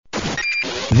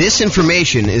This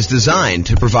information is designed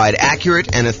to provide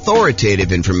accurate and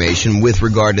authoritative information with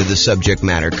regard to the subject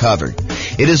matter covered.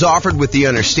 It is offered with the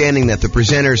understanding that the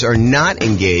presenters are not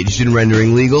engaged in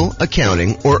rendering legal,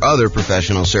 accounting, or other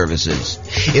professional services.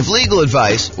 If legal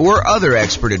advice or other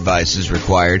expert advice is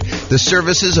required, the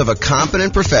services of a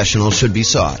competent professional should be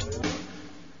sought.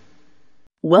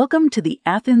 Welcome to the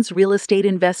Athens Real Estate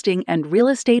Investing and Real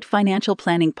Estate Financial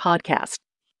Planning Podcast.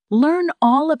 Learn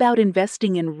all about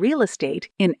investing in real estate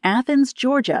in Athens,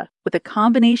 Georgia, with a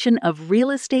combination of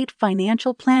real estate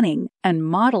financial planning and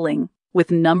modeling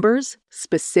with numbers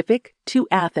specific to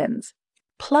Athens,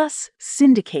 plus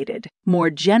syndicated, more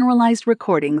generalized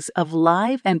recordings of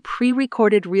live and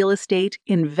pre-recorded real estate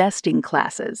investing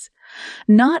classes.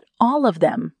 Not all of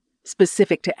them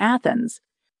specific to Athens.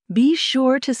 Be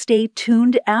sure to stay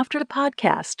tuned after the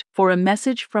podcast for a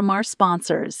message from our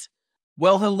sponsors.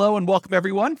 Well, hello and welcome,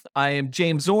 everyone. I am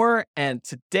James Orr, and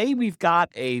today we've got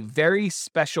a very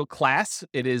special class.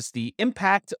 It is the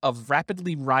impact of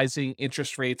rapidly rising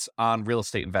interest rates on real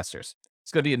estate investors.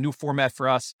 It's going to be a new format for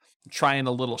us. I'm trying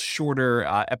a little shorter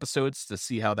episodes to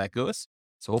see how that goes.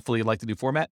 So hopefully you like the new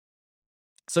format.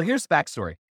 So here's the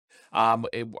backstory. I'm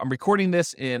recording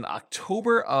this in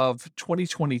October of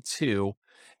 2022,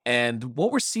 and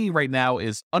what we're seeing right now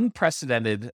is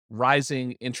unprecedented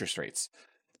rising interest rates.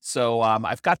 So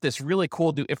I've got this really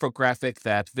cool new infographic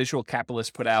that Visual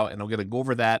Capitalist put out, and I'm going to go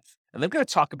over that. And then I'm going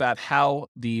to talk about how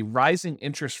the rising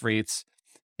interest rates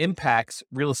impacts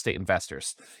real estate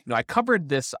investors. You know, I covered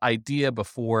this idea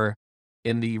before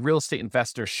in the Real Estate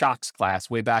Investor Shocks class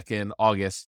way back in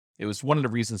August. It was one of the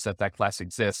reasons that class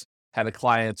exists. Had a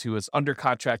client who was under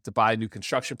contract to buy a new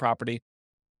construction property.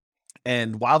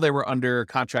 And while they were under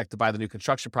contract to buy the new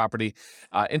construction property,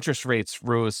 interest rates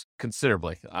rose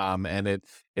considerably. And it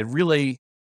really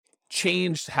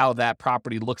changed how that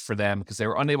property looked for them because they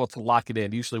were unable to lock it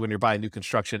in. Usually when you're buying new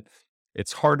construction,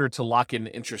 it's harder to lock in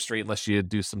interest rate unless you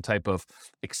do some type of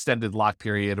extended lock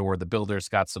period, or the builder's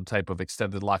got some type of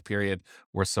extended lock period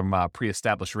or some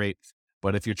pre-established rate.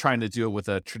 But if you're trying to do it with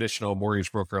a traditional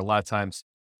mortgage broker, a lot of times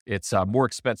it's more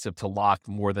expensive to lock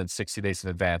more than 60 days in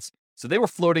advance. So they were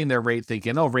floating their rate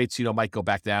thinking, rates, might go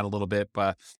back down a little bit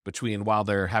between while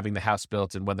they're having the house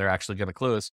built and when they're actually going to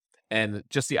close. And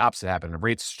just the opposite happened. The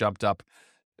rates jumped up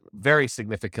very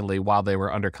significantly while they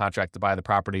were under contract to buy the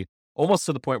property, almost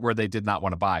to the point where they did not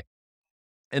want to buy.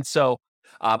 And so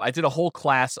I did a whole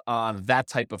class on that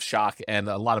type of shock and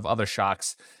a lot of other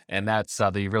shocks. And that's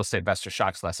the Real Estate Investor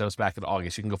Shocks class. That was back in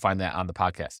August. You can go find that on the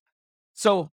podcast.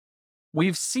 So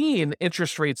we've seen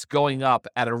interest rates going up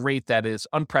at a rate that is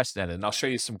unprecedented, and I'll show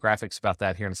you some graphics about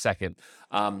that here in a second.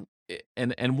 And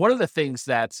one of the things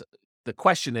that the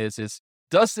question is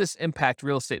does this impact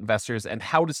real estate investors, and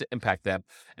how does it impact them?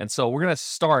 And so we're going to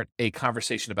start a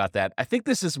conversation about that. I think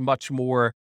this is much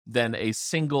more than a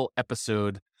single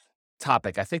episode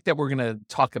topic. I think that we're going to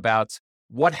talk about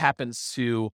what happens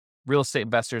to real estate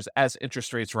investors as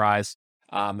interest rates rise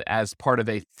as part of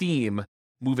a theme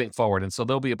moving forward. And so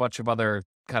there'll be a bunch of other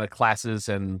kind of classes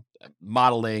and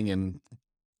modeling and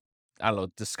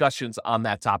discussions on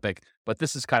that topic, but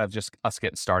this is kind of just us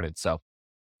getting started. So,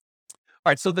 all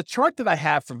right. So the chart that I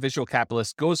have from Visual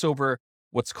Capitalist goes over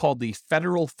what's called the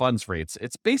federal funds rates.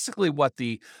 It's basically what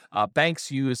the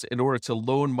banks use in order to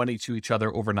loan money to each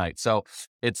other overnight. So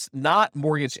it's not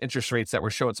mortgage interest rates that were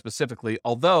shown specifically,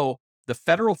 although the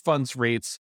federal funds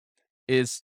rates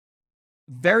is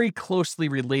very closely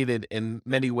related in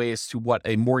many ways to what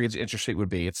a mortgage interest rate would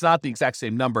be. It's not the exact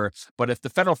same number, but if the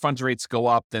federal funds rates go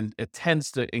up, then it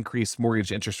tends to increase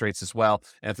mortgage interest rates as well.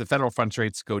 And if the federal funds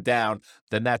rates go down,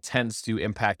 then that tends to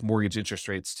impact mortgage interest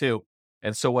rates too.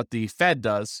 And so what the Fed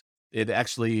does, it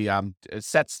actually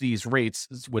sets these rates,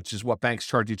 which is what banks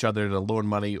charge each other to loan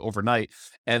money overnight.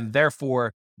 And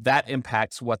therefore, that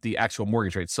impacts what the actual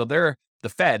mortgage rates. So the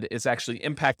Fed is actually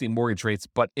impacting mortgage rates,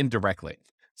 but indirectly.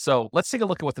 So let's take a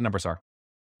look at what the numbers are.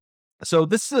 So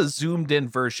this is a zoomed in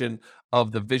version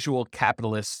of the Visual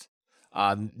Capitalist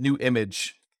new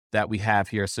image that we have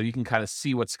here. So you can kind of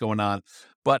see what's going on,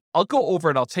 but I'll go over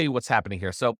it. I'll tell you what's happening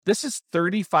here. So this is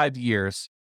 35 years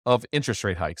of interest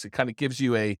rate hikes. It kind of gives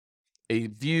you a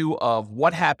view of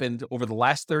what happened over the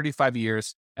last 35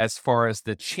 years as far as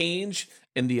the change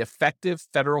in the effective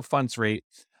federal funds rate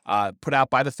put out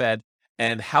by the Fed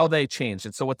and how they changed.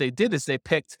 And so what they did is they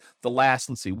picked the last,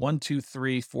 1, 2,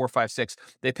 3, 4, 5, 6.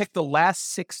 They picked the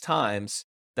last 6 times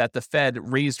that the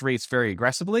Fed raised rates very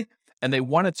aggressively. And they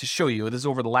wanted to show you, this is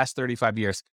over the last 35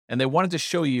 years, and they wanted to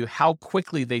show you how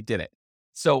quickly they did it.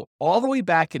 So all the way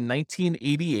back in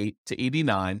 1988 to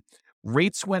 89,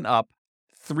 rates went up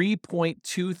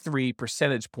 3.23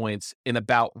 percentage points in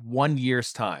about 1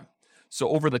 year's time. So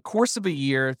over the course of a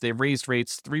year, they raised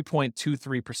rates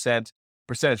 3.23%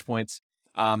 percentage points.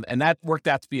 And that worked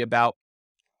out to be about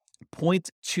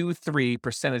 0.23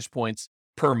 percentage points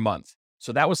per month.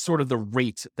 So that was sort of the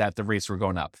rate that the rates were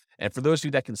going up. And for those of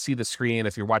you that can see the screen,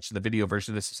 if you're watching the video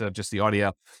version of this instead of just the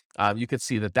audio, you can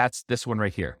see that that's this one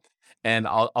right here. And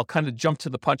I'll kind of jump to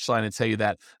the punchline and tell you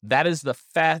that that is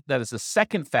the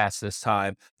second fastest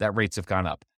time that rates have gone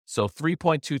up. So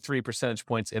 3.23 percentage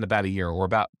points in about a year, or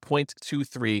about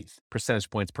 0.23 percentage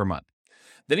points per month.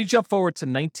 Then you jump forward to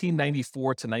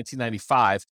 1994 to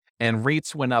 1995, and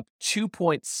rates went up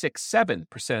 2.67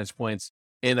 percentage points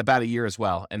in about a year as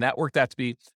well. And that worked out to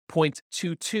be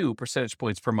 0.22 percentage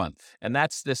points per month. And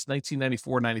that's this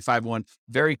 1994-95 one,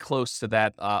 very close to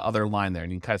that other line there.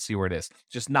 And you can kind of see where it is,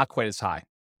 just not quite as high.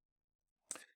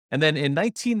 And then in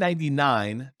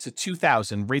 1999 to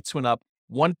 2000, rates went up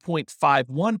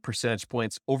 1.51 percentage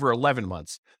points over 11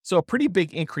 months. So a pretty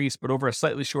big increase, but over a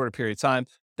slightly shorter period of time.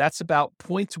 That's about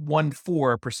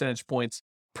 0.14 percentage points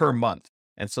per month.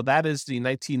 And so that is the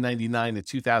 1999 to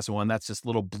 2001. That's this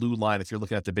little blue line if you're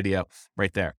looking at the video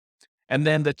right there. And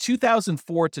then the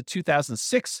 2004 to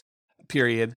 2006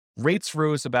 period, rates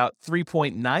rose about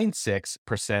 3.96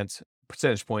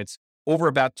 percentage points over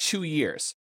about 2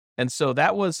 years. And so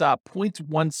that was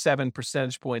 0.17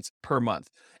 percentage points per month.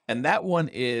 And that one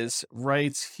is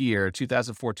right here,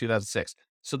 2004, 2006.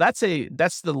 So that's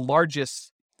the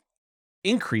largest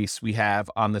increase we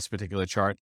have on this particular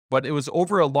chart, but it was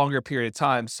over a longer period of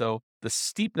time. So the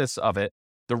steepness of it,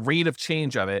 the rate of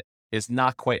change of it, is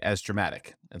not quite as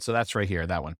dramatic. And so that's right here,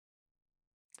 that one.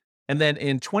 And then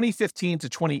in 2015 to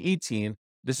 2018,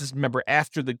 this is, remember,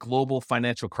 after the global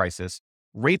financial crisis,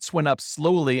 rates went up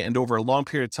slowly and over a long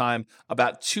period of time,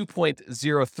 about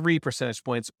 2.03 percentage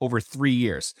points over 3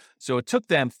 years. So it took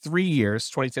them 3 years,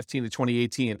 2015 to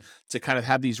 2018, to kind of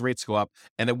have these rates go up.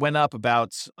 And it went up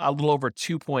about a little over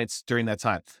 2 points during that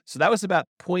time. So that was about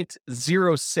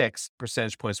 0.06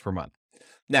 percentage points per month.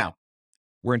 Now,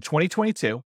 we're in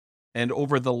 2022, and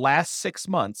over the last 6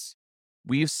 months,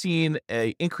 we've seen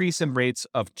an increase in rates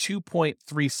of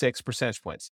 2.36 percentage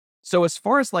points. So as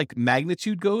far as like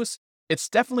magnitude goes, it's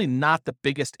definitely not the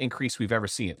biggest increase we've ever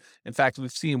seen. In fact,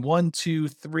 we've seen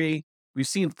we've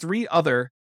seen 3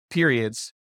 other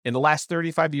periods in the last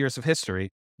 35 years of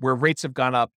history where rates have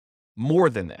gone up more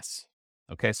than this.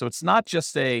 Okay, so it's not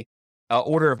just a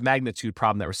order of magnitude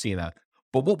problem that we're seeing that.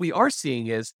 But what we are seeing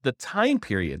is the time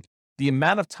period, the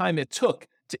amount of time it took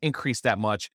to increase that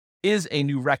much is a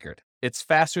new record. It's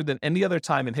faster than any other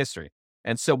time in history.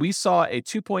 And so we saw a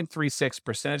 2.36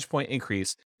 percentage point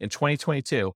increase in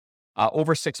 2022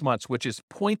 over 6 months, which is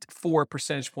 0.4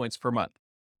 percentage points per month.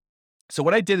 So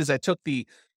what I did is I took the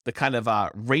kind of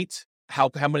rate, how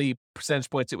many percentage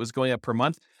points it was going up per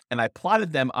month, and I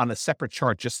plotted them on a separate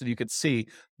chart just so you could see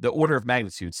the order of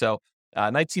magnitude. So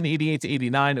 1988 to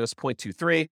 89, it was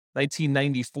 0.23.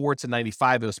 1994 to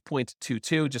 95, it was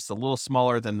 0.22, just a little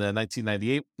smaller than the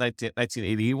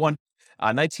 1981 one.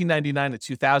 1999 to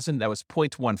 2000, that was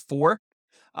 0.14.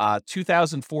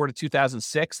 2004 to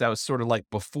 2006, that was sort of like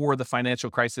before the financial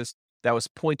crisis, that was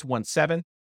 0.17.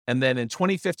 And then in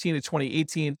 2015 to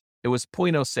 2018, it was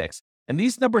 0.06. And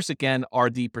these numbers, again, are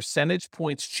the percentage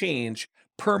points change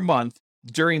per month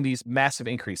during these massive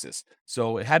increases.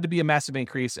 So it had to be a massive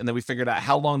increase. And then we figured out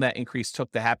how long that increase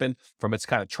took to happen from its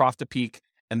kind of trough to peak.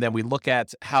 And then we look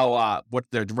at how, what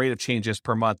the rate of change is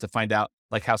per month to find out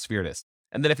like how severe it is.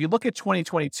 And then if you look at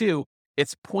 2022,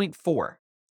 it's 0.4.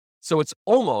 So it's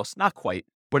almost, not quite,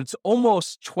 but it's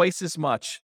almost twice as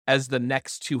much as the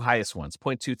next 2 highest ones,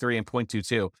 0.23 and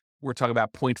 0.22. We're talking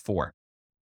about 0.4.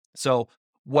 So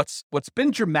what's been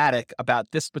dramatic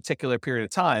about this particular period of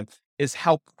time is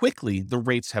how quickly the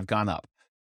rates have gone up.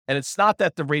 And it's not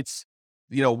that the rates,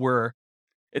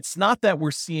 it's not that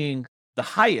we're seeing the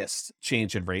highest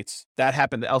change in rates. That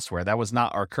happened elsewhere. That was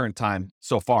not our current time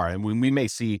so far. And we may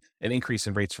see an increase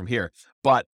in rates from here,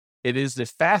 but it is the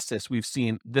fastest we've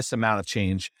seen this amount of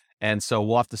change. And so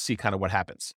we'll have to see kind of what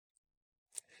happens.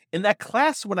 In that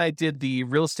class, when I did the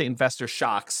real estate investor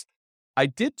shocks, I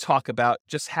did talk about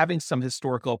just having some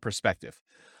historical perspective.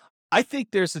 I think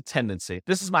there's a tendency,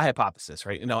 this is my hypothesis,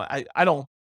 right? I don't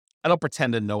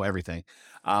pretend to know everything,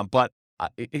 but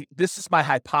this is my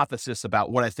hypothesis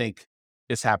about what I think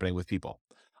is happening with people.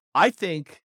 I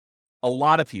think a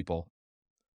lot of people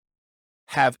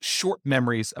have short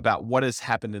memories about what has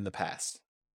happened in the past.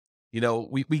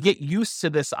 We get used to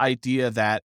this idea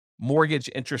that mortgage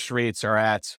interest rates are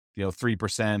at, 3%,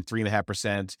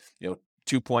 3.5%,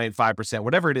 2.5%,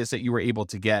 whatever it is that you were able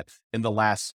to get in the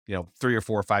last, 3 or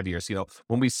 4 or 5 years.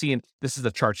 When we've seen, this is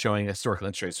a chart showing historical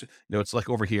interest rates, it's like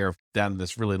over here down in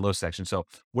this really low section. So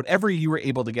whatever you were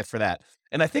able to get for that.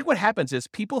 And I think what happens is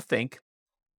people think,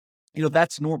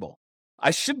 that's normal.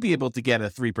 I should be able to get a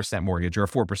 3% mortgage or a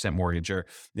 4% mortgage or,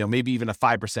 maybe even a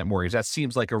 5% mortgage. That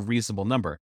seems like a reasonable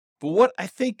number. But what I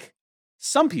think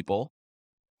some people,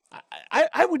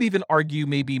 I would even argue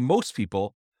maybe most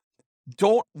people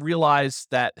don't realize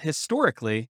that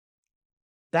historically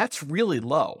that's really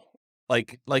low.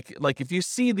 Like if you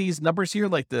see these numbers here,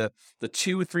 like the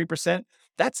 2-3%,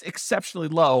 that's exceptionally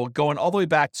low, going all the way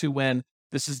back to when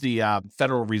this is the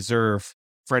Federal Reserve.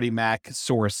 Freddie Mac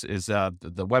source is the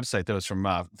website that was from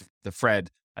the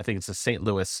Fred. I think it's the St.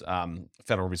 Louis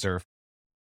Federal Reserve.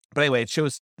 But anyway, it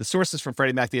shows the sources from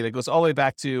Freddie Mac data. It goes all the way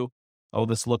back to,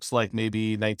 this looks like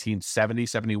maybe 1970,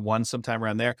 71, sometime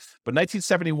around there. But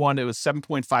 1971, it was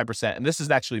 7.5%. And this is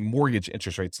actually mortgage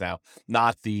interest rates now,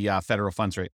 not the federal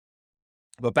funds rate.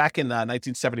 But back in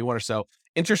 1971 or so,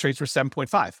 interest rates were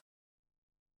 7.5,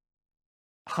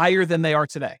 higher than they are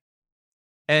today.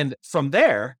 And from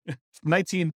there,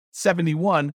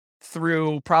 1971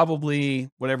 through probably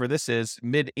whatever this is,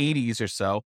 mid 80s or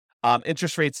so,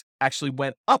 interest rates actually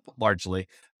went up largely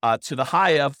to the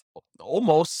high of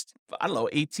almost,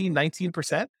 18,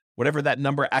 19%, whatever that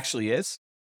number actually is.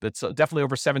 That's definitely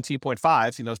over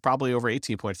 17.5, it's probably over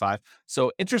 18.5.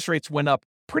 So interest rates went up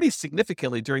pretty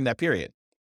significantly during that period.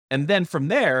 And then from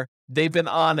there, they've been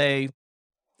on a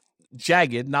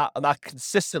jagged, not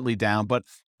consistently down, but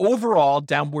overall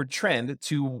downward trend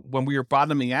to when we were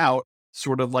bottoming out,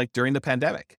 sort of like during the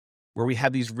pandemic, where we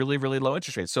had these really, really low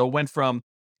interest rates. So it went from,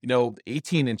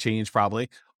 18 and change probably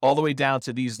all the way down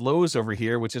to these lows over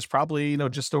here, which is probably,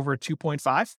 just over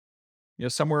 2.5,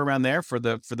 somewhere around there for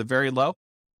the very low.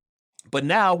 But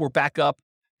now we're back up,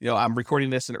 I'm recording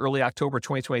this in early October,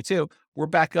 2022. We're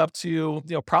back up to,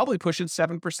 probably pushing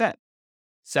 7%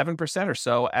 or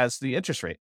so as the interest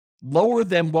rate. Lower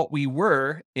than what we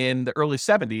were in the early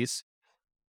 70s,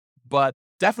 but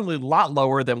definitely a lot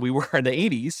lower than we were in the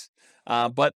 80s.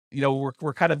 But,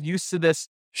 we're kind of used to this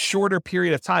shorter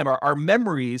period of time. Our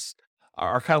memories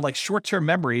are kind of like short-term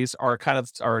memories are kind of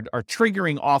are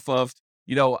triggering off of,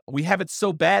 we have it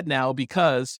so bad now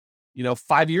because,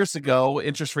 5 years ago,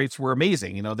 interest rates were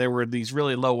amazing. There were these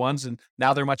really low ones and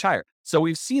now they're much higher. So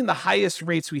we've seen the highest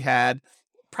rates we had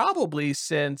probably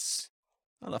since,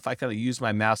 I don't know if I kind of use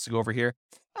my mouse to go over here.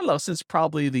 I don't know, since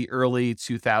probably the early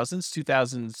 2000s,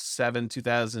 2007,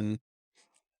 2000,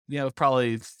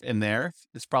 probably in there.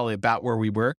 It's probably about where we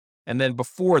were. And then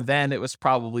before then, it was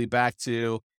probably back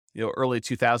to, early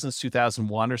 2000s,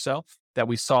 2001 or so that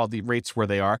we saw the rates where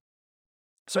they are.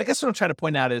 So I guess what I'm trying to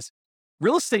point out is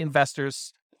real estate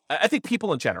investors, I think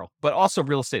people in general, but also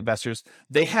real estate investors,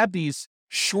 they have these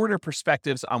shorter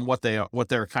perspectives on what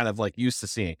they're kind of like used to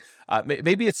seeing.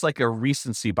 Maybe it's like a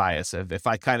recency bias if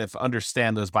I kind of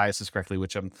understand those biases correctly,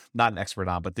 which I'm not an expert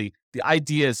on. But the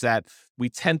idea is that we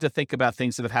tend to think about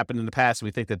things that have happened in the past and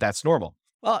we think that that's normal.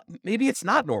 Well, maybe it's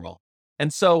not normal.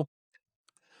 And so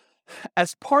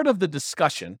as part of the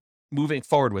discussion moving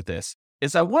forward with this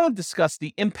is I want to discuss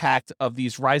the impact of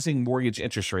these rising mortgage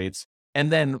interest rates. And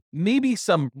then maybe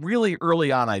some really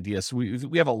early on ideas. So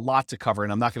we have a lot to cover,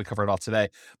 and I'm not going to cover it all today,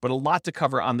 but a lot to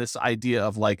cover on this idea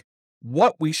of like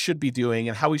what we should be doing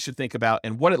and how we should think about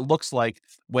and what it looks like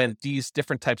when these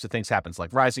different types of things happens,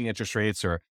 like rising interest rates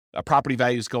or property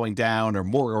values going down or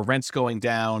more or rents going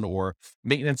down or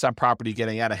maintenance on property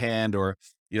getting out of hand or,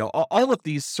 all of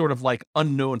these sort of like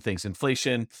unknown things,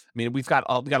 inflation. I mean, we've got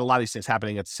a lot of these things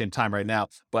happening at the same time right now,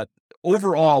 but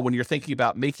overall, when you're thinking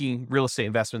about making real estate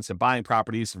investments and buying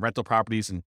properties and rental properties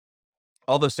and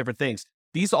all those different things,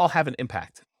 these all have an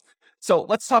impact. So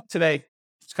let's talk today,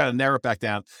 just kind of narrow it back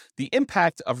down, the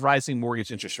impact of rising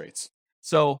mortgage interest rates.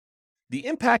 So the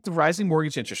impact of rising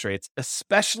mortgage interest rates,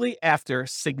 especially after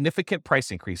significant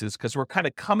price increases, because we're kind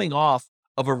of coming off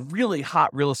of a really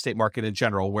hot real estate market in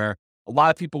general, where a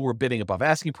lot of people were bidding above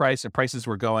asking price and prices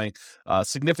were going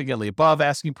significantly above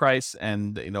asking price.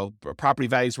 And, property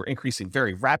values were increasing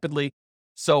very rapidly.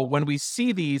 So when we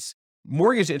see these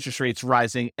mortgage interest rates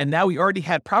rising, and now we already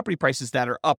had property prices that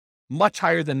are up much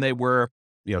higher than they were,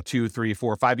 2, 3,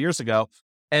 4, 5 years ago.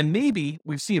 And maybe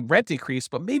we've seen rent increase,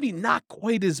 but maybe not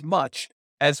quite as much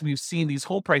as we've seen these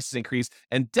home prices increase,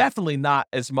 and definitely not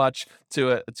as much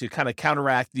to kind of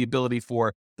counteract the ability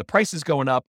for the prices going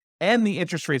up and the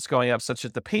interest rates going up, such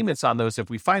that the payments on those, if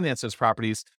we finance those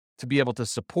properties, to be able to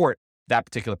support that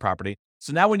particular property.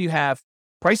 So now when you have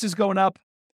prices going up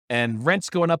and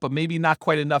rents going up, but maybe not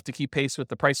quite enough to keep pace with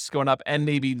the prices going up, and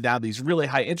maybe now these really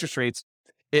high interest rates,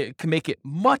 it can make it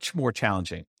much more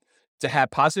challenging to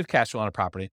have positive cash flow on a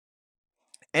property.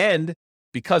 And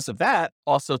because of that,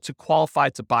 also to qualify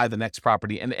to buy the next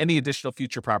property and any additional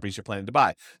future properties you're planning to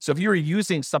buy. So if you were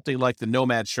using something like the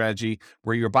nomad strategy,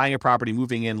 where you're buying a property,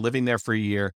 moving in, living there for a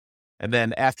year, and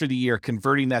then after the year,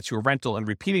 converting that to a rental and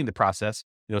repeating the process,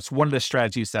 it's one of the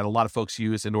strategies that a lot of folks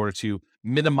use in order to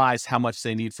minimize how much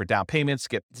they need for down payments,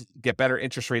 get better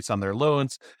interest rates on their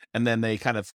loans, and then they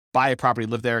kind of buy a property,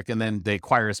 live there, and then they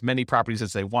acquire as many properties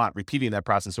as they want, repeating that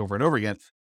process over and over again.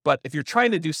 But if you're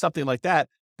trying to do something like that,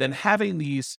 then having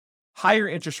these higher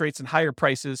interest rates and higher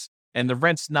prices and the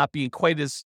rents not being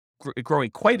growing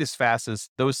quite as fast as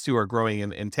those two are growing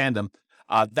in tandem,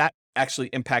 that actually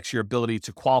impacts your ability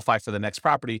to qualify for the next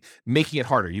property, making it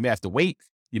harder. You may have to wait.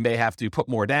 You may have to put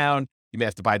more down. You may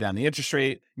have to buy down the interest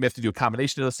rate. You may have to do a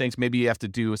combination of those things. Maybe you have to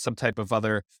do some type of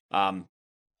other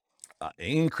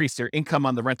increase their income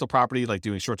on the rental property, like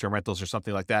doing short-term rentals or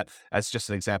something like that, as just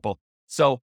an example.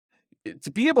 So to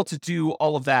be able to do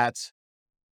all of that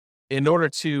in order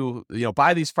to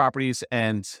buy these properties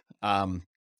and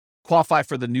qualify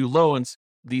for the new loans,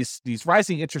 these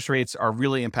rising interest rates are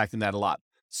really impacting that a lot.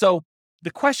 So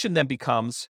the question then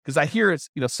becomes, because I hear it's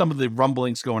some of the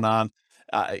rumblings going on,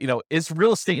 is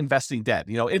real estate investing dead?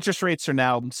 Interest rates are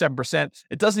now 7%.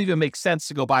 It doesn't even make sense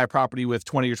to go buy a property with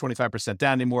 20 or 25%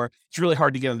 down anymore. It's really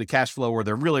hard to get into cash flow, or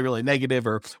they're really, really negative,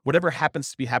 or whatever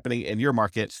happens to be happening in your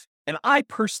market. And I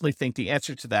personally think the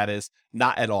answer to that is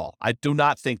not at all. I do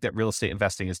not think that real estate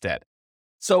investing is dead.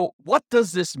 So what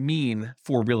does this mean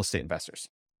for real estate investors?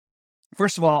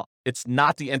 First of all, it's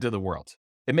not the end of the world.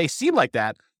 It may seem like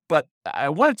that, but I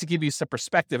wanted to give you some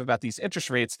perspective about these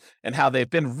interest rates and how they've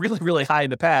been really, really high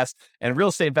in the past. And real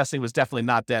estate investing was definitely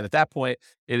not dead at that point.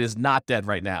 It is not dead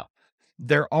right now.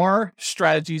 There are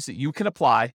strategies that you can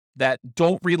apply that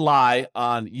don't rely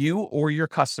on you or your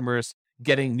customers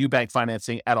getting new bank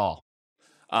financing at all.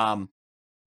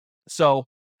 So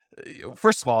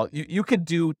first of all, you could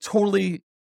do totally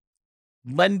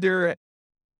lender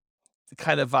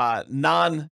kind of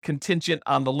non-contingent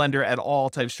on the lender at all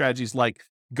type strategies, like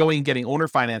going and getting owner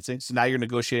financing. So now you're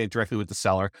negotiating directly with the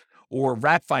seller, or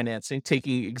wrap financing,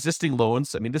 taking existing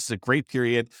loans. I mean, this is a great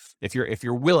period if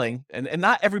you're willing, and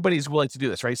not everybody's willing to do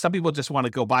this, right? Some people just want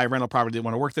to go buy a rental property. They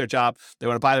want to work their job. They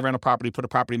want to buy the rental property, put a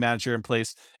property manager in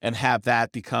place, and have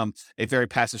that become a very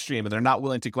passive stream. And they're not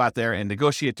willing to go out there and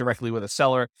negotiate directly with a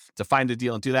seller to find a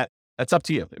deal and do that. That's up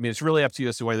to you. I mean, it's really up to you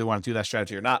as to whether they want to do that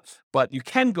strategy or not. But you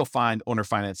can go find owner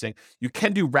financing. You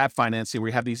can do wrap financing, where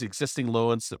you have these existing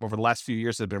loans that over the last few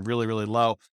years have been really, really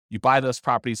low. You buy those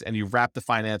properties and you wrap the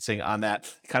financing on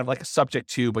that, kind of like a subject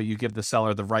to, but you give the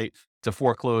seller the right to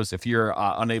foreclose if you're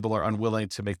unable or unwilling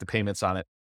to make the payments on it.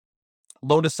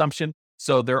 Loan assumption.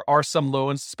 So there are some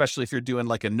loans, especially if you're doing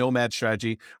like a nomad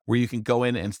strategy, where you can go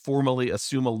in and formally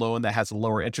assume a loan that has a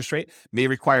lower interest rate, may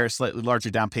require a slightly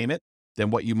larger down payment than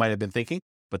what you might have been thinking.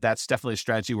 But that's definitely a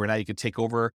strategy where now you can take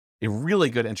over a really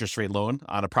good interest rate loan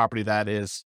on a property that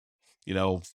is,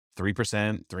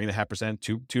 3%,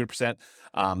 3.5%,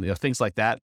 2%, things like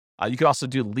that. You could also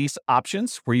do lease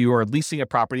options, where you are leasing a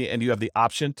property and you have the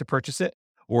option to purchase it,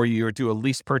 or you do a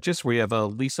lease purchase where you have a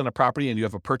lease on a property and you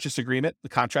have a purchase agreement, the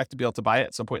contract to be able to buy it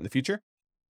at some point in the future.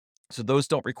 So those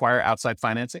don't require outside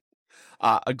financing.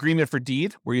 Agreement for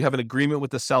deed, where you have an agreement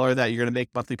with the seller that you're going to make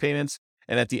monthly payments,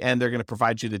 and at the end, they're going to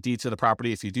provide you the deed to the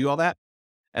property if you do all that.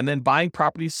 And then buying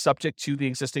properties subject to the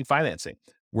existing financing,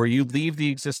 where you leave the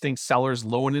existing seller's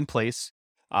loan in place.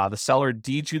 The seller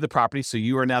deeds you the property, so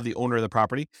you are now the owner of the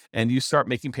property, and you start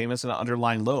making payments on an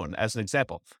underlying loan, as an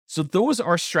example. So those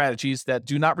are strategies that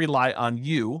do not rely on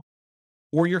you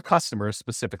or your customers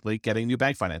specifically getting new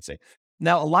bank financing.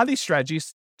 Now, a lot of these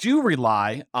strategies do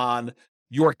rely on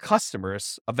your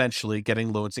customers eventually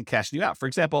getting loans and cashing you out. For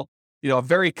example, a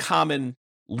very common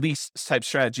lease type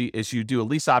strategy is you do a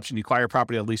lease option, you acquire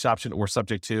property on lease option or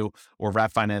subject to, or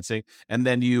wrap financing, and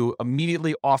then you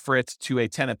immediately offer it to a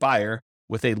tenant buyer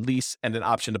with a lease and an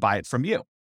option to buy it from you.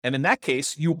 And in that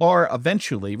case, you are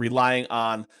eventually relying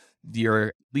on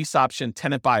your lease option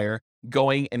tenant buyer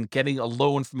going and getting a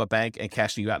loan from a bank and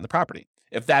cashing you out in the property,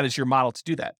 if that is your model to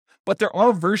do that. But there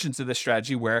are versions of this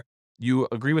strategy where you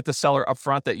agree with the seller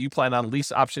upfront that you plan on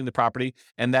lease optioning the property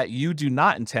and that you do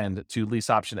not intend to lease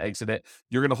option exit it.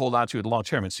 You're going to hold on to it long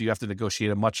term. And so you have to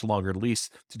negotiate a much longer lease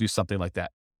to do something like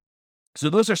that. So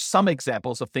those are some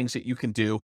examples of things that you can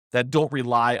do that don't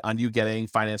rely on you getting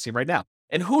financing right now.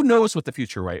 And who knows what the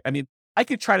future, right? I mean, I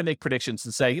could try to make predictions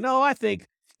and say, I think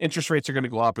interest rates are going to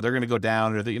go up, or they're going to go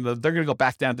down, or they're going to go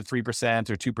back down to 3%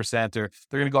 or 2%, or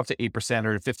they're going to go up to 8%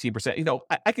 or 15%.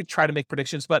 I could try to make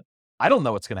predictions, but I don't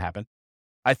know what's going to happen.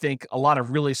 I think a lot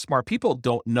of really smart people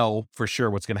don't know for sure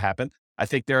what's going to happen. I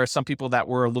think there are some people that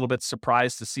were a little bit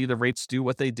surprised to see the rates do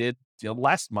what they did,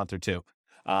 last month or two.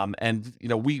 And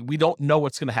we don't know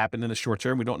what's going to happen in the short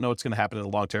term. We don't know what's going to happen in the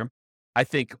long term. I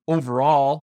think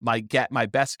overall, my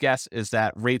best guess is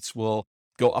that rates will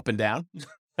go up and down.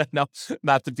 No,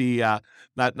 not to be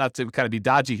not to kind of be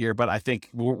dodgy here, but I think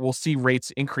we'll see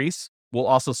rates increase. We'll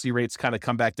also see rates kind of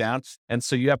come back down, and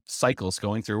so you have cycles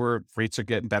going through where rates are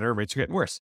getting better, rates are getting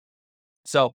worse.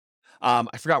 So I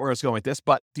forgot where I was going with this,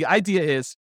 but the idea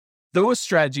is those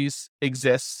strategies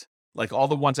exist, like all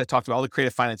the ones I talked about, all the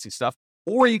creative financing stuff.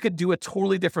 Or you could do a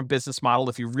totally different business model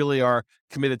if you really are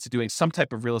committed to doing some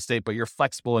type of real estate, but you're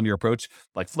flexible in your approach,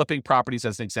 like flipping properties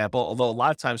as an example. Although a lot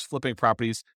of times flipping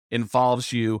properties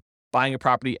involves you buying a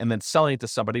property and then selling it to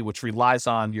somebody, which relies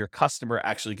on your customer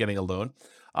actually getting a loan.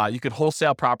 You could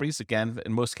wholesale properties. Again,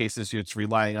 in most cases, it's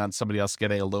relying on somebody else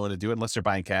getting a loan to do it, unless they're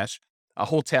buying cash.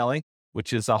 Wholetailing,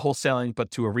 which is wholesaling,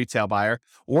 but to a retail buyer,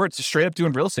 or it's straight up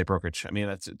doing real estate brokerage. I mean,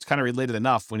 it's kind of related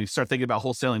enough. When you start thinking about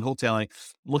wholetailing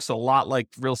looks a lot like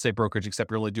real estate brokerage,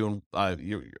 except you're only doing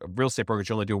real estate brokerage.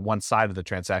 You're only doing one side of the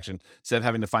transaction. Instead of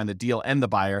having to find the deal and the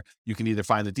buyer, you can either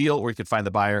find the deal or you can find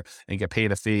the buyer and get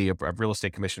paid a fee, a real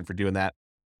estate commission for doing that.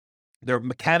 They're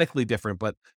mechanically different,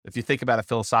 but if you think about it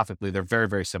philosophically, they're very,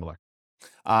 very similar.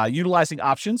 Utilizing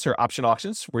options or option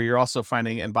auctions, where you're also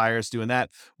finding and buyers doing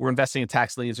that. We're investing in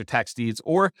tax liens or tax deeds,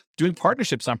 or doing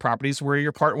partnerships on properties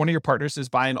where one of your partners is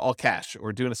buying all cash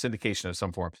or doing a syndication of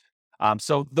some form.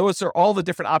 So those are all the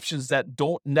different options that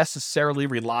don't necessarily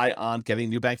rely on getting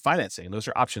new bank financing. Those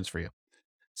are options for you.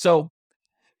 So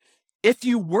if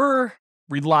you were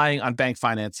relying on bank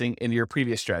financing in your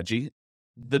previous strategy,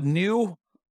 the new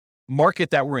market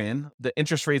that we're in, the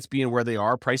interest rates being where they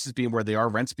are, prices being where they are,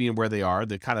 rents being where they are,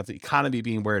 the kind of the economy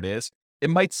being where it is, it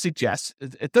might suggest,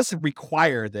 it doesn't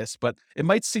require this, but it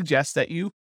might suggest that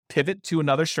you pivot to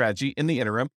another strategy in the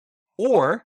interim,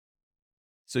 or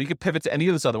so you could pivot to any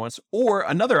of those other ones, or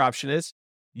another option is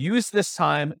use this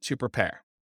time to prepare.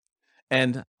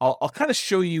 And I'll kind of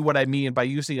show you what I mean by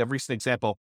using a recent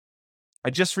example. I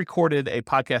just recorded a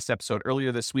podcast episode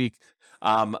earlier this week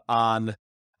on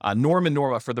Norm and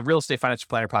Norma for the Real Estate Financial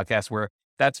Planner podcast, where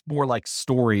that's more like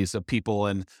stories of people.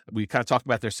 And we kind of talk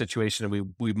about their situation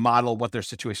and we model what their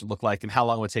situation looked like and how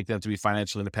long it would take them to be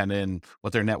financially independent and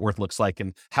what their net worth looks like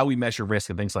and how we measure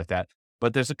risk and things like that.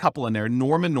 But there's a couple in there,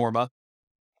 Norm and Norma,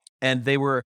 and they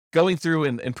were going through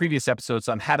in previous episodes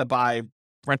on how to buy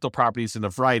rental properties in a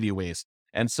variety of ways.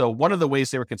 And so one of the ways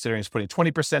they were considering is putting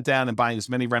 20% down and buying as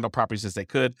many rental properties as they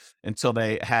could until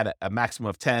they had a maximum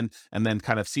of 10, and then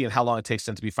kind of seeing how long it takes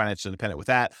them to be financially independent with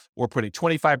that, or putting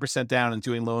 25% down and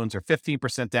doing loans, or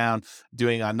 15% down,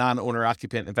 doing non-owner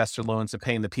occupant investor loans and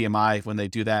paying the PMI when they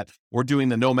do that, or doing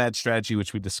the nomad strategy,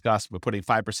 which we discussed, but putting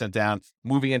 5% down,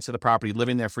 moving into the property,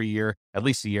 living there for a year, at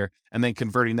least a year, and then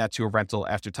converting that to a rental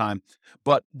after time.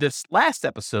 But this last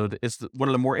episode is one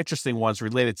of the more interesting ones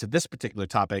related to this particular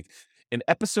topic. In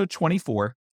episode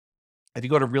 24, if you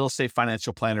go to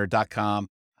realestatefinancialplanner.com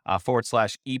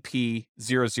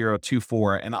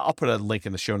 /EP0024, and I'll put a link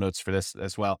in the show notes for this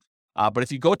as well. But if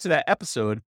you go to that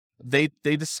episode, they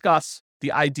discuss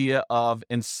the idea of,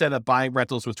 instead of buying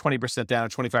rentals with 20% down or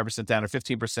 25% down or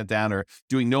 15% down, or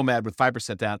doing nomad with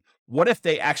 5% down, what if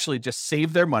they actually just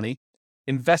save their money,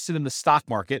 invested in the stock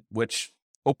market, which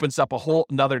opens up a whole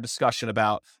another discussion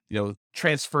about,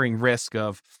 transferring risk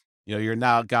of, you're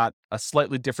now got a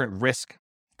slightly different risk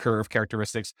curve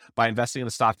characteristics by investing in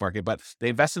the stock market, but they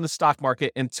invest in the stock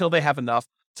market until they have enough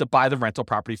to buy the rental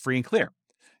property free and clear.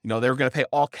 They're going to pay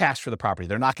all cash for the property.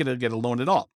 They're not going to get a loan at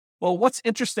all. Well, what's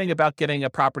interesting about buying a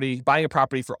property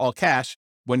for all cash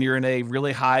when you're in a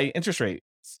really high interest rate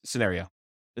scenario?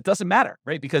 It doesn't matter,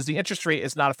 right? Because the interest rate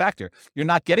is not a factor. You're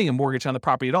not getting a mortgage on the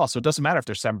property at all. So it doesn't matter if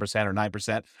they're 7% or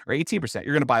 9% or 18%.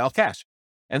 You're going to buy all cash.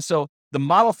 And so the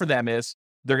model for them is,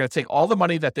 they're going to take all the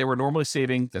money that they were normally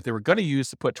saving, that they were going to use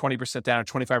to put 20% down or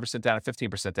 25% down or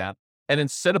 15% down. And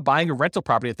instead of buying a rental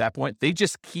property at that point, they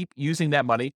just keep using that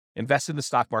money, invest in the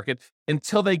stock market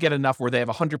until they get enough where they have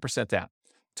 100% down,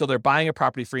 until they're buying a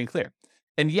property free and clear.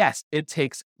 And yes, it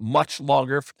takes much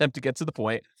longer for them to get to the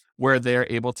point where they're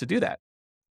able to do that.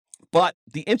 But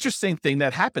the interesting thing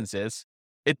that happens is,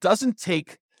 it doesn't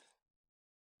take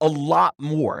a lot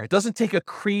more. It doesn't take a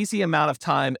crazy amount of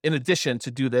time in addition to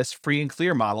do this free and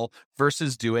clear model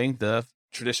versus doing the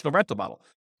traditional rental model.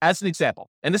 As an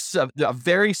example, and this is a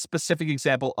very specific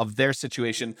example of their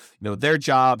situation, their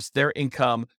jobs, their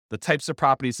income, the types of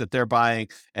properties that they're buying.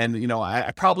 And,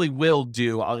 I probably will I'm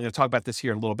going to talk about this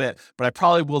here in a little bit, but I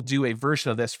probably will do a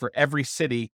version of this for every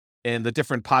city in the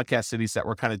different podcast cities that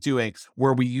we're kind of doing,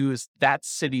 where we use that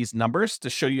city's numbers to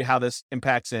show you how this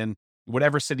impacts in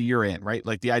whatever city you're in, right?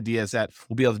 Like the idea is that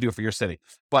we'll be able to do it for your city,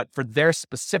 but for their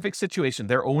specific situation,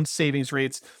 their own savings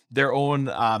rates, their own,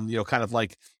 kind of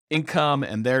like income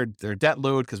and their debt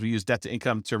load, because we use debt to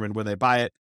income to determine when they buy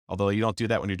it. Although you don't do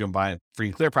that when you're doing buying free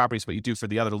and clear properties, but you do for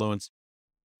the other loans.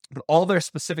 But all their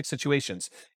specific situations.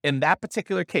 In that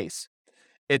particular case,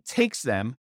 it takes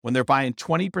them, when they're buying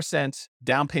 20%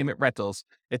 down payment rentals,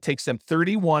 it takes them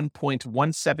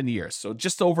 31.17 years. So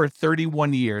just over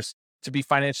 31 years to be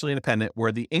financially independent,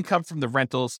 where the income from the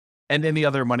rentals and any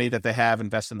other money that they have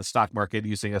invest in the stock market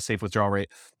using a safe withdrawal rate,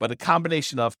 but a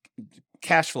combination of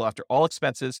cash flow after all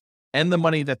expenses and the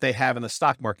money that they have in the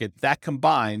stock market, that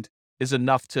combined is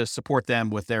enough to support them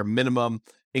with their minimum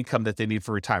income that they need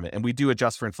for retirement. And we do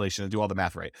adjust for inflation and do all the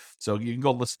math right. So you can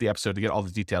go listen to the episode to get all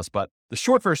the details. But the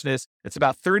short version is it's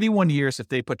about 31 years if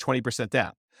they put 20%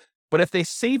 down. But if they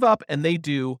save up and they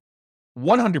do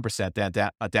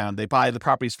 100% down, they buy the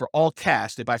properties for all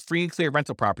cash, they buy free and clear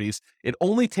rental properties, it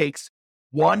only takes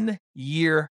 1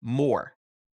 year more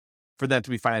for them to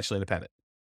be financially independent,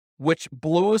 which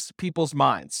blows people's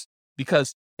minds,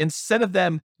 because instead of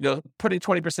them, putting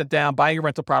 20% down, buying a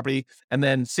rental property, and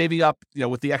then saving up,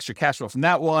 with the extra cash flow from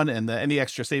that one and any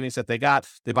extra savings that they got,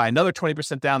 they buy another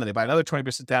 20% down, then they buy another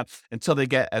 20% down until they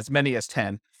get as many as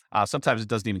 10. Sometimes it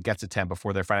doesn't even get to 10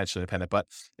 before they're financially independent. But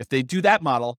if they do that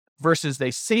model versus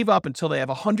they save up until they have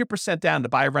 100% down to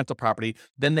buy a rental property,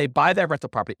 then they buy that rental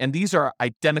property. And these are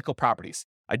identical properties.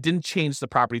 I didn't change the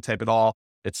property type at all.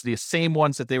 It's the same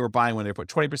ones that they were buying when they put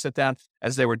 20% down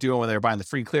as they were doing when they were buying the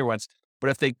free and clear ones. But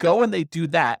if they go and they do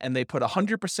that and they put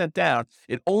 100% down,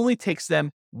 it only takes them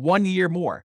 1 year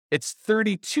more. It's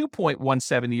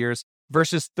 32.17 years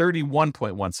versus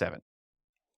 31.17,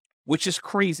 which is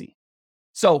crazy.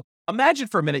 So imagine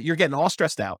for a minute, you're getting all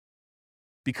stressed out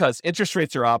because interest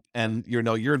rates are up and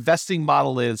your investing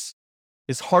model is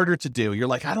harder to do. You're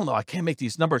like, I don't know, I can't make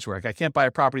these numbers work. I can't buy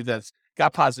a property that's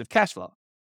got positive cash flow.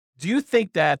 Do you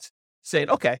think that saying,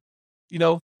 okay,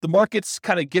 the market's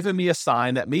kind of giving me a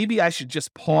sign that maybe I should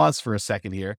just pause for a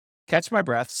second here, catch my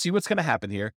breath, see what's going to happen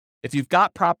here. If you've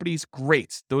got properties,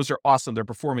 great. Those are awesome. They're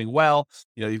performing well.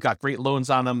 You've got great loans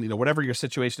on them. Whatever your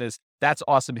situation is, that's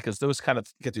awesome because those kind of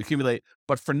get to accumulate.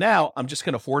 But for now, I'm just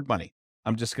going to hoard money.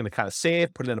 I'm just going to kind of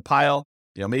save, put it in a pile,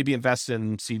 maybe invest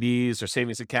in CDs or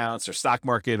savings accounts or stock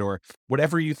market or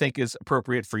whatever you think is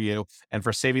appropriate for you and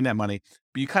for saving that money.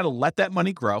 But you kind of let that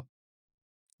money grow,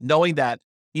 knowing that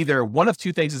either one of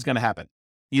two things is going to happen.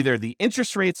 Either the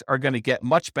interest rates are going to get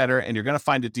much better and you're going to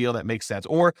find a deal that makes sense,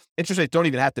 or interest rates don't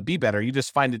even have to be better. You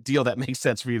just find a deal that makes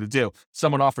sense for you to do.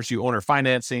 Someone offers you owner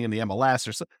financing in the MLS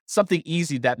or something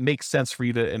easy that makes sense for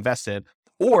you to invest in.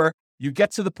 Or you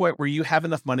get to the point where you have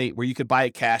enough money where you could buy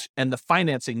it cash and the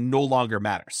financing no longer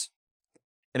matters.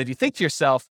 And if you think to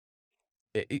yourself,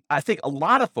 I think a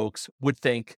lot of folks would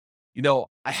think,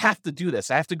 I have to do this.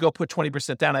 I have to go put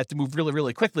 20% down. I have to move really,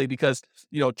 really quickly because,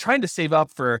 trying to save up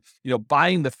for,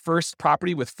 buying the first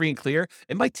property with free and clear,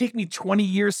 it might take me 20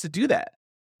 years to do that.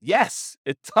 Yes,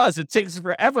 it does. It takes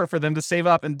forever for them to save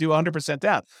up and do 100%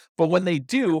 down. But when they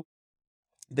do,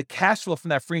 the cash flow from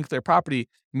that free and clear property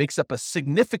makes up a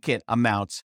significant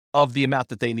amount of the amount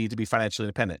that they need to be financially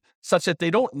independent, such that they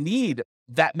don't need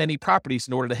that many properties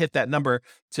in order to hit that number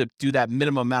to do that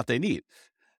minimum amount they need.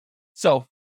 So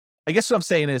I guess what I'm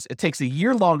saying is it takes a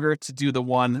year longer to do the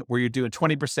one where you're doing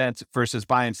 20% versus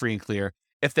buying free and clear.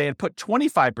 If they had put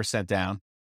 25% down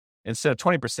instead of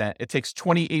 20%, it takes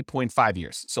 28.5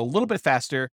 years. So a little bit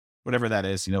faster, whatever that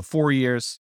is, 4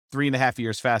 years, 3.5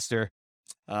 years faster.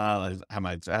 How's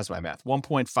my math?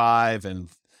 1.5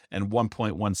 and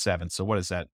 1.17. So what is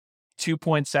that?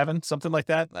 2.7, something like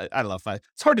that. I don't know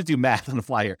it's hard to do math on the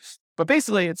fly here. But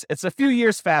basically, it's a few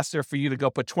years faster for you to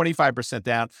go put 25%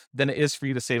 down than it is for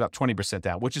you to save up 20%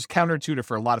 down, which is counterintuitive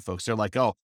for a lot of folks. They're like,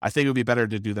 oh, I think it would be better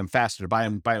to do them faster, to buy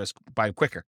them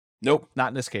quicker. Nope, not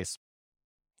in this case.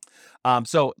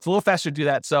 So it's a little faster to do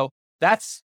that. So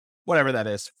that's whatever that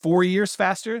is, 4 years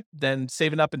faster than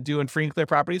saving up and doing free and clear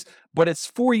properties, but it's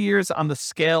 4 years on the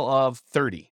scale of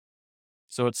 30.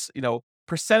 So it's,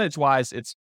 percentage-wise,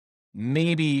 it's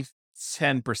maybe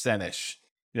 10%-ish.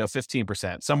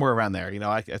 15%, somewhere around there.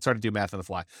 It's hard to do math on the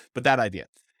fly, but that idea.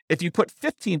 If you put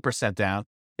 15% down,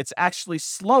 it's actually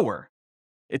slower.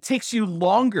 It takes you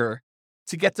longer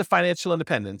to get to financial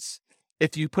independence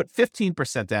if you put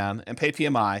 15% down and pay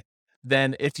PMI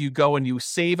than if you go and you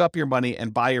save up your money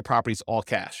and buy your properties all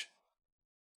cash.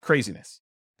 Craziness.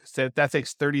 So that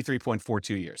takes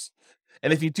 33.42 years.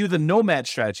 And if you do the nomad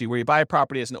strategy where you buy a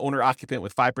property as an owner occupant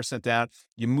with 5% down,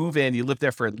 you move in, you live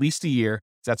there for at least a year,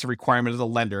 That's a requirement of the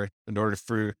lender in order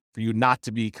for you not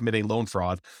to be committing loan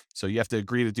fraud. So you have to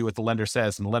agree to do what the lender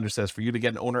says. And the lender says for you to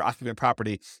get an owner-occupant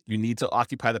property, you need to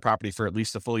occupy the property for at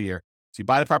least a full year. So you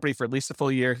buy the property for at least a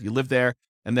full year, you live there,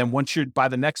 and then once you buy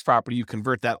the next property, you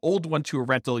convert that old one to a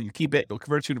rental, you keep it, you'll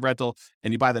convert it to a rental,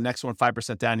 and you buy the next one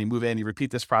 5% down, you move in, you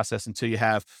repeat this process until you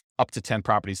have up to 10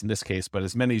 properties in this case, but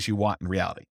as many as you want in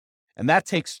reality. And that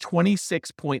takes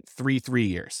 26.33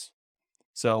 years.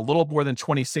 So a little more than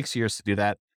 26 years to do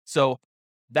that. So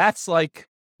that's like,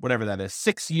 whatever that is,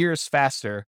 6 years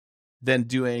faster than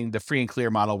doing the free and clear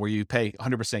model where you pay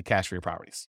 100% cash for your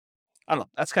properties. I don't know.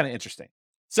 That's kind of interesting.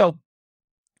 So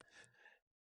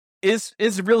is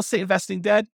real estate investing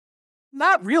dead?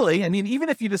 Not really. I mean, even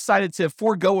if you decided to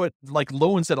forego it, like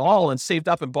loans at all and saved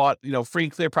up and bought, free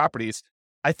and clear properties,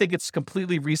 I think it's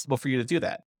completely reasonable for you to do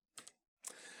that.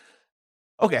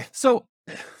 Okay. So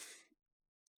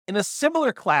in a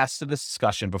similar class to this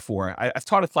discussion before, I've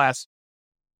taught a class.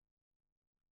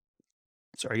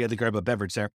 Sorry, I had to grab a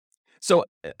beverage there. So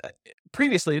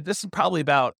previously, this is probably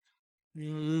about,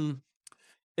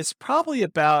 it's probably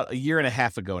about a year and a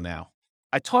half ago now.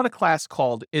 I taught a class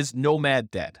called Is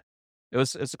Nomad Dead? It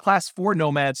was a class for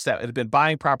nomads that had been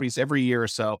buying properties every year or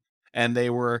so. And they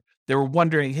were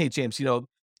wondering, hey, James,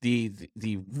 the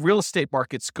real estate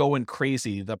market's going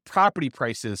crazy. The property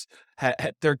prices,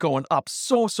 they're going up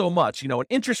so much, and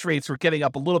interest rates were getting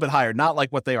up a little bit higher, not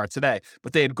like what they are today,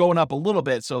 but they had gone up a little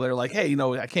bit. So they're like, hey,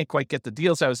 I can't quite get the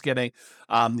deals I was getting,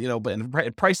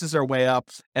 but prices are way up.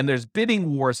 And there's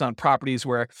bidding wars on properties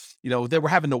where, they were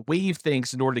having to waive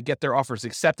things in order to get their offers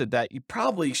accepted that you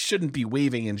probably shouldn't be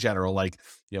waiving in general, like,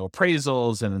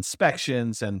 appraisals and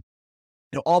inspections and,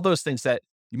 all those things that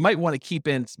you might want to keep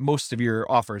in most of your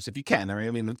offers if you can.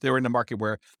 I mean, they were in a market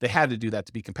where they had to do that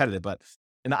to be competitive, but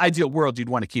in the ideal world, you'd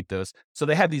want to keep those. So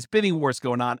they had these bidding wars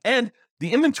going on, and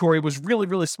the inventory was really,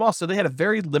 really small. So they had a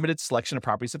very limited selection of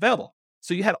properties available.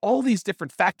 So you had all these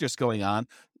different factors going on.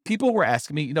 People were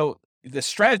asking me, the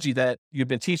strategy that you've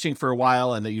been teaching for a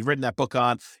while and that you've written that book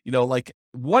on, like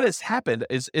what has happened?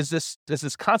 Is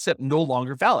this concept no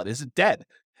longer valid? Is it dead?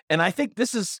 And I think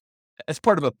this is, as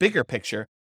part of a bigger picture,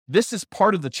 this is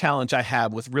part of the challenge I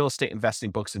have with real estate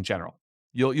investing books in general.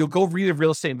 You'll go read a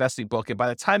real estate investing book, and by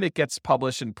the time it gets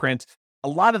published in print, a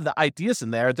lot of the ideas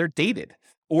in there, they're dated,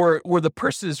 or the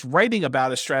person is writing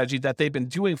about a strategy that they've been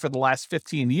doing for the last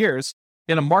 15 years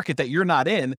in a market that you're not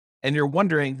in, and you're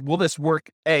wondering, will this work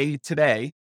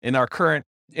today in our current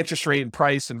interest rate and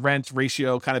price and rent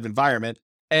ratio kind of environment,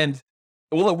 and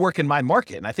will it work in my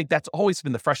market? And I think that's always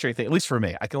been the frustrating thing, at least for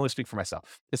me. I can only speak for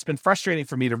myself. It's been frustrating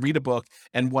for me to read a book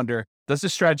and wonder, does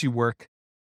this strategy work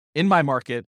in my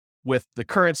market with the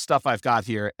current stuff I've got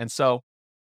here? And so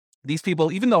these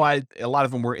people, even though a lot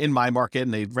of them were in my market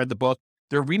and they read the book,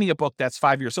 they're reading a book that's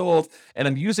 5 years old, and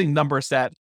I'm using numbers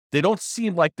that they don't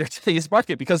seem like they're today's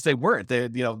market because they weren't.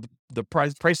 The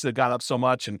prices had gone up so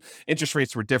much, and interest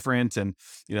rates were different, and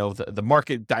the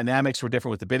market dynamics were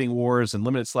different with the bidding wars and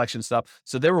limited selection stuff.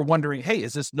 So they were wondering, hey,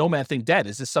 is this nomad thing dead?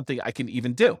 Is this something I can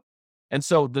even do? And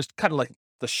so there's kind of like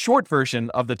the short version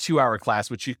of the 2-hour class,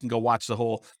 which you can go watch the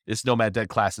whole Is Nomad Dead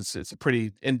class. It's a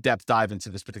pretty in-depth dive into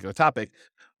this particular topic.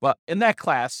 But in that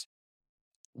class,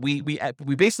 we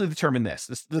basically determine this.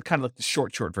 This is kind of like the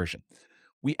short version.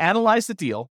 We analyze the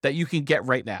deal that you can get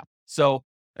right now. So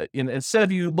instead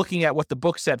of you looking at what the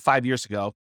book said 5 years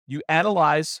ago, you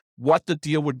analyze what the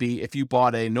deal would be if you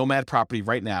bought a nomad property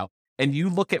right now, and you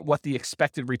look at what the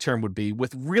expected return would be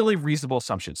with really reasonable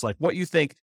assumptions, like what you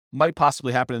think might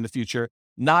possibly happen in the future,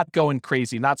 not going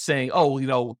crazy, not saying, oh,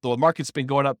 the market's been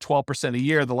going up 12% a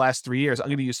year the last 3 years. I'm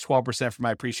going to use 12% for my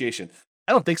appreciation.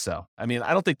 I don't think so. I mean,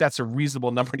 I don't think that's a reasonable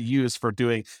number to use for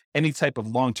doing any type of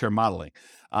long-term modeling.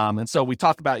 And so we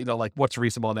talk about, like what's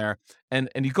reasonable in there, and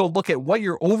you go look at what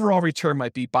your overall return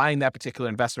might be buying that particular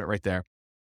investment right there.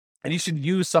 And you should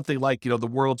use something like, the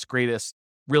world's greatest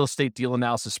real estate deal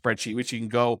analysis spreadsheet, which you can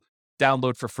go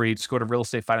download for free. Just go to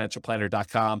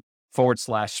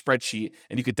realestatefinancialplanner.com/spreadsheet,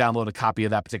 and you could download a copy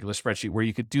of that particular spreadsheet where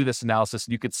you could do this analysis,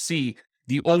 and you could see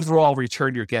the overall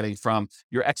return you're getting from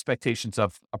your expectations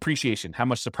of appreciation, how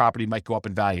much the property might go up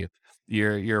in value,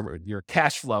 your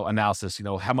cash flow analysis,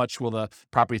 how much will the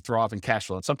property throw off in cash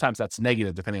flow? And sometimes that's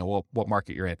negative depending on what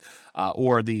market you're in,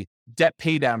 or the debt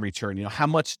pay down return, how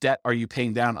much debt are you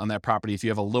paying down on that property if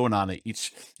you have a loan on it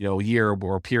each, year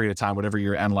or period of time, whatever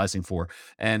you're analyzing for.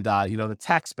 And, the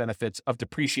tax benefits of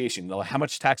depreciation, how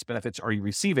much tax benefits are you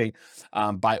receiving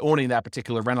by owning that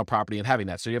particular rental property and having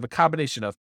that? So you have a combination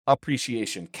of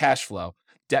appreciation, cash flow,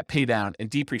 debt pay down,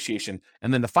 and depreciation.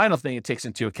 And then the final thing it takes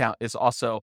into account is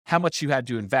also how much you had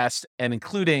to invest, and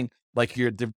including like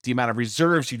the amount of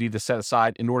reserves you need to set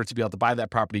aside in order to be able to buy that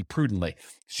property prudently.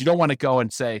 Because you don't want to go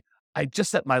and say, I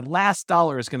just set my last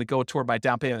dollar is going to go toward my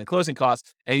down payment and closing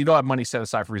costs, and you don't have money set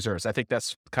aside for reserves. I think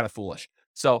that's kind of foolish.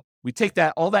 So we take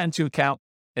all that into account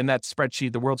in that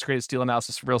spreadsheet, the world's greatest deal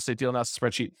analysis, real estate deal analysis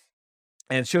spreadsheet,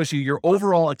 and it shows you your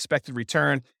overall expected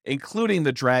return, including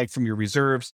the drag from your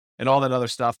reserves and all that other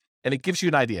stuff. And it gives you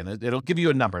an idea, and it'll give you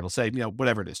a number. It'll say,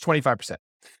 whatever it is, 25%.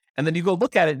 And then you go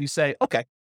look at it and you say, okay,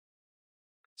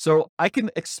 so I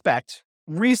can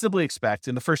reasonably expect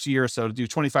in the first year or so to do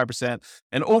 25%.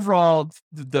 And overall,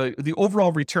 the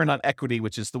overall return on equity,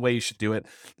 which is the way you should do it.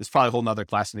 There's probably a whole nother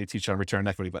class and they teach on return on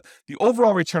equity, but the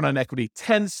overall return on equity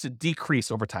tends to decrease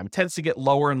over time. It tends to get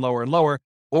lower and lower and lower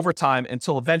over time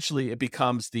until eventually it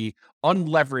becomes the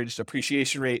unleveraged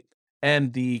appreciation rate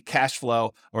and the cash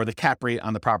flow or the cap rate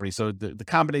on the property. So the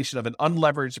combination of an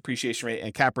unleveraged appreciation rate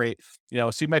and cap rate,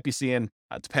 so you might be seeing,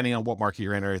 depending on what market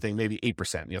you're in or everything, maybe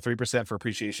 8%, 3% for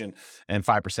appreciation and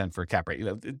 5% for cap rate.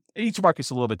 Each market's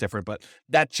a little bit different, but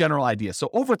that general idea. So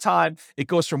over time, it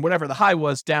goes from whatever the high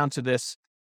was down to this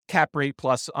cap rate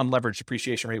plus unleveraged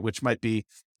appreciation rate, which might be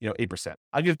 8%.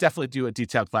 I'll definitely do a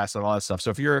detailed class on all that stuff.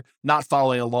 So if you're not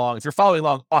following along,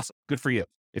 awesome, good for you.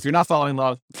 If you're not following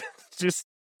along, just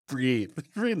breathe,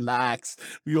 relax.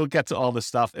 We will get to all this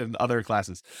stuff in other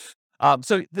classes.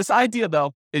 So this idea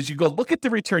though, is you go look at the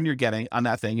return you're getting on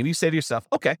that thing and you say to yourself,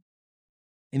 okay,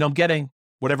 I'm getting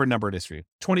whatever number it is for you,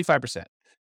 25%.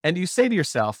 And you say to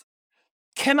yourself,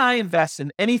 can I invest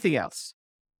in anything else?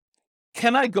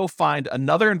 Can I go find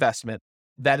another investment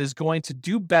that is going to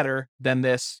do better than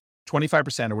this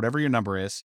 25% or whatever your number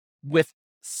is with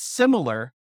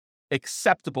similar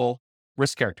acceptable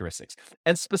risk characteristics?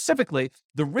 And specifically,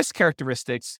 the risk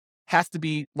characteristics have to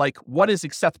be like what is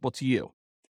acceptable to you.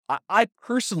 I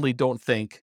personally don't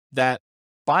think that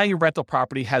buying a rental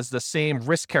property has the same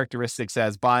risk characteristics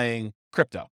as buying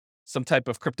crypto, some type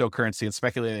of cryptocurrency and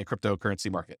speculating in a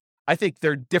cryptocurrency market. I think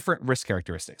they're different risk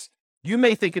characteristics. You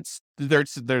may think they're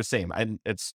the same, and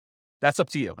that's up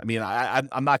to you. I mean,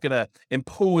 I'm not going to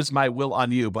impose my will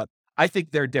on you, but I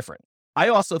think they're different. I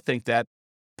also think that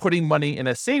putting money in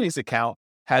a savings account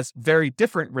has very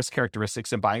different risk characteristics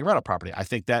than buying a rental property. I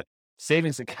think that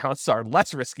savings accounts are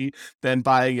less risky than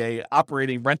buying a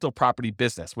operating rental property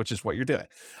business, which is what you're doing.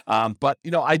 But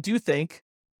I do think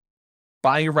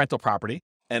buying a rental property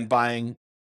and buying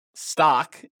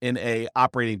stock in a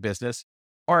operating business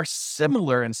are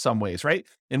similar in some ways, right?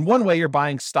 In one way, you're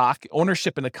buying stock,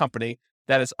 ownership in a company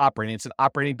that is operating. It's an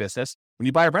operating business. When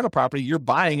you buy a rental property, you're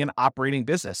buying an operating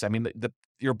business. I mean,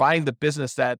 you're buying the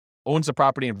business that owns the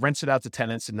property and rents it out to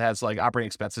tenants and has like operating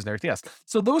expenses and everything else.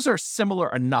 So those are similar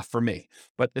enough for me,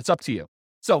 but it's up to you.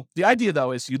 So the idea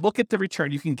though is you look at the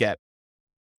return you can get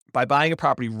by buying a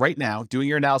property right now, doing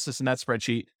your analysis in that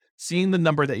spreadsheet, seeing the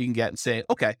number that you can get and saying,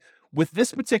 okay, with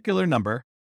this particular number,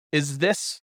 is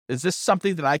this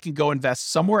something that I can go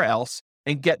invest somewhere else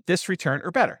and get this return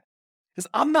or better? Because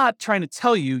I'm not trying to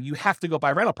tell you have to go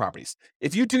buy rental properties.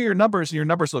 If you do your numbers and your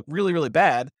numbers look really, really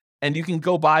bad, and you can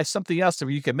go buy something else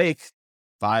where you can make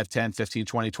 5, 10, 15,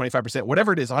 20, 25%,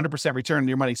 whatever it is, 100% return on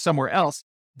your money somewhere else,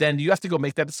 then you have to go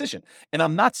make that decision. And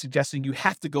I'm not suggesting you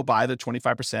have to go buy the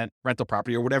 25% rental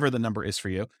property or whatever the number is for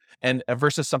you and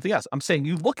versus something else. I'm saying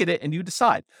you look at it and you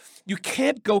decide. You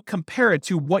can't go compare it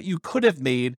to what you could have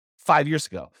made 5 years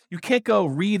ago. You can't go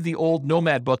read the old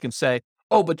Nomad book and say,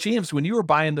 oh, but James, when you were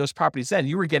buying those properties then,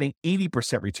 you were getting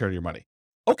 80% return on your money.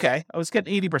 Okay, I was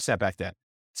getting 80% back then.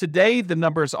 Today, the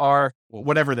numbers are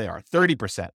whatever they are,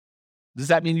 30%. Does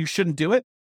that mean you shouldn't do it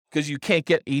because you can't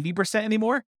get 80%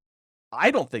 anymore?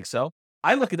 I don't think so.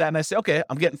 I look at that and I say, okay,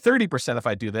 I'm getting 30% if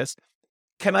I do this.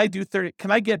 Can I do 30?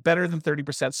 Can I get better than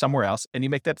 30% somewhere else? And you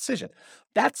make that decision.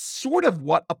 That's sort of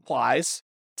what applies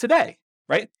today,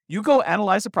 right? You go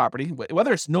analyze a property,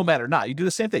 whether it's Nomad or not, you do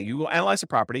the same thing. You go analyze a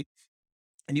property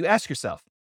and you ask yourself,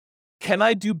 can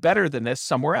I do better than this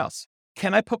somewhere else?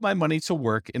 Can I put my money to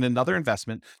work in another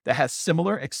investment that has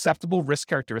similar acceptable risk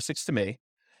characteristics to me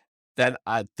that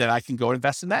I can go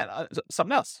invest in that,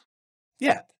 something else?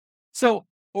 Yeah. So,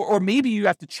 or maybe you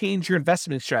have to change your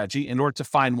investment strategy in order to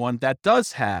find one that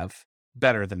does have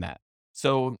better than that.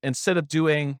 So instead of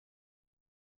doing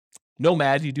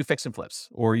Nomad, you do fix and flips,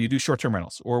 or you do short-term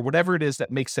rentals, or whatever it is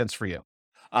that makes sense for you.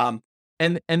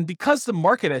 And because the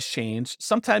market has changed,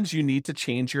 sometimes you need to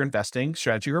change your investing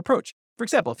strategy or approach. For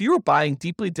example, if you were buying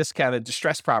deeply discounted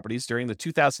distressed properties during the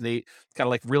 2008 kind of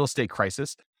like real estate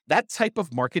crisis, that type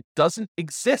of market doesn't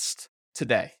exist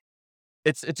today.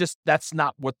 It's just, that's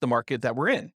not what the market that we're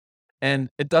in. And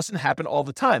it doesn't happen all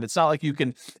the time. It's not like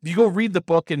if you go read the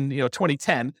book in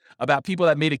 2010 about people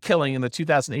that made a killing in the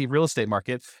 2008 real estate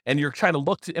market, and you're trying to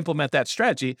look to implement that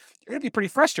strategy, you're going to be pretty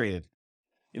frustrated.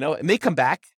 It may come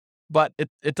back, but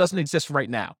it doesn't exist right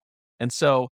now. And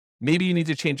so maybe you need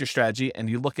to change your strategy and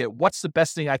you look at what's the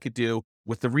best thing I could do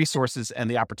with the resources and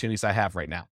the opportunities I have right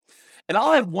now. And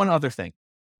I'll add one other thing.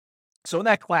 So in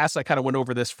that class, I kind of went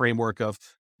over this framework of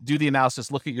do the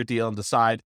analysis, look at your deal and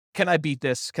decide, can I beat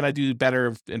this? Can I do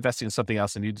better investing in something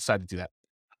else? And you decide to do that.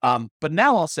 But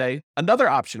now I'll say another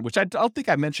option, which I don't think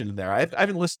I mentioned in there. I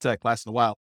haven't listened to that class in a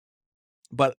while,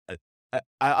 but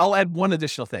I'll add one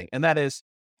additional thing, and that is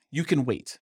you can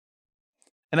wait.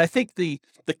 And I think the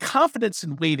confidence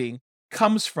in waiting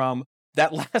comes from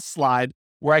that last slide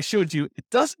where I showed you it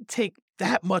doesn't take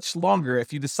that much longer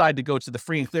if you decide to go to the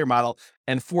free and clear model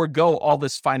and forego all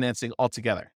this financing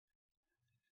altogether.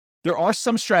 There are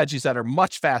some strategies that are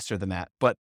much faster than that,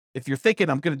 but if you're thinking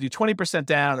I'm going to do 20%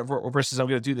 down versus I'm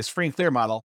going to do this free and clear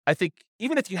model, I think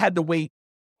even if you had to wait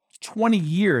 20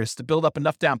 years to build up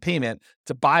enough down payment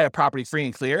to buy a property free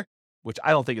and clear, which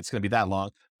I don't think it's going to be that long,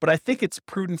 but I think it's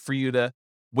prudent for you to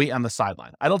wait on the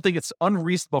sideline. I don't think it's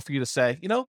unreasonable for you to say,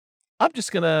 I'm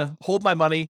just going to hold my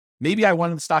money. Maybe I want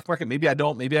it in the stock market. Maybe I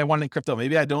don't. Maybe I want it in crypto.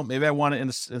 Maybe I don't. Maybe I want it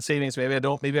in savings. Maybe I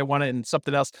don't. Maybe I want it in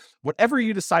something else. Whatever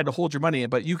you decide to hold your money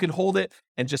in, but you can hold it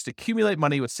and just accumulate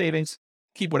money with savings,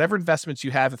 keep whatever investments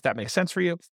you have, if that makes sense for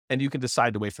you, and you can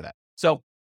decide to wait for that. So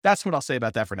that's what I'll say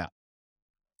about that for now.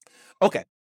 Okay.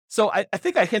 So I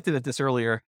think I hinted at this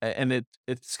earlier, and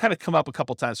it's kind of come up a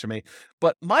couple times for me,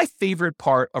 but my favorite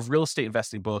part of real estate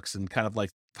investing books and kind of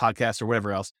like podcasts or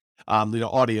whatever else,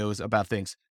 audios about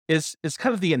things is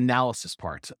kind of the analysis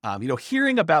part.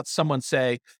 Hearing about someone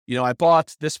say, I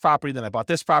bought this property, then I bought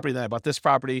this property, then I bought this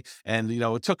property. And,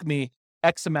 it took me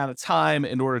X amount of time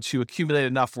in order to accumulate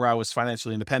enough where I was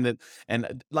financially independent.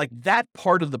 And like that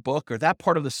part of the book or that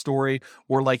part of the story,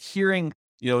 or like hearing,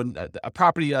 a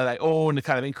property that I own to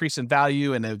kind of increase in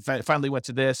value, and it finally went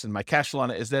to this, and my cash flow on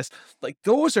it is this. Like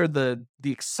those are the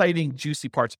exciting, juicy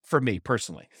parts for me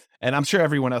personally. And I'm sure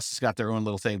everyone else has got their own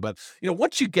little thing. But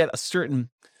once you get a certain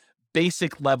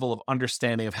basic level of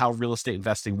understanding of how real estate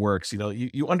investing works,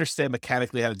 you understand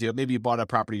mechanically how to do it. Maybe you bought a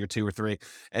property or two or three,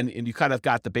 and you kind of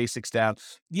got the basics down.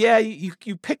 Yeah,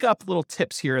 you pick up little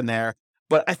tips here and there,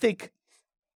 but I think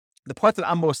the part that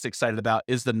I'm most excited about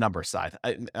is the number side.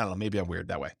 I don't know, maybe I'm weird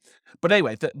that way. But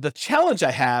anyway, the challenge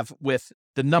I have with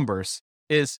the numbers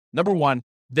is, number one,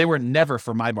 they were never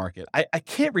for my market. I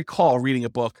can't recall reading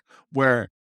a book where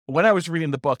when I was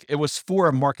reading the book, it was for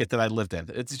a market that I lived in.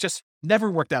 It's just never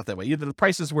worked out that way. Either the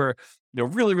prices were,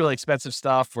 really, really expensive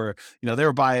stuff, or, they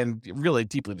were buying really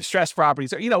deeply distressed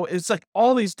properties, or, it's like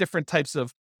all these different types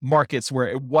of markets where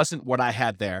it wasn't what I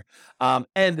had there.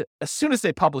 And as soon as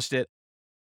they published it,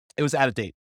 it was out of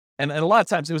date. And a lot of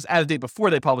times it was out of date before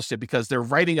they published it because they're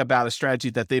writing about a strategy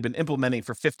that they've been implementing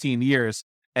for 15 years.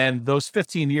 And those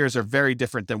 15 years are very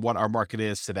different than what our market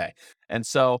is today. And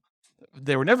so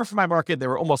they were never for my market. They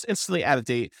were almost instantly out of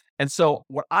date. And so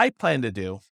what I plan to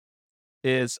do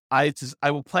is I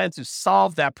will plan to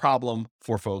solve that problem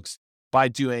for folks by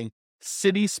doing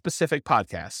city-specific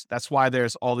podcasts. That's why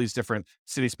there's all these different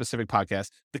city-specific podcasts.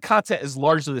 The content is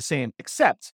largely the same,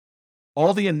 except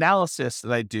all the analysis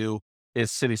that I do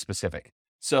is city-specific.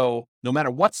 So no matter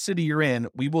what city you're in,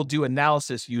 we will do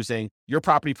analysis using your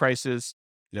property prices,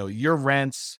 your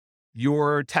rents,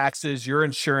 your taxes, your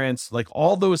insurance, like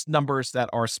all those numbers that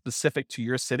are specific to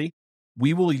your city.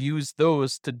 We will use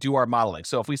those to do our modeling.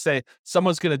 So if we say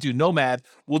someone's going to do Nomad,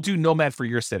 we'll do Nomad for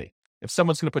your city. If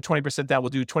someone's going to put 20% down, we'll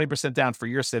do 20% down for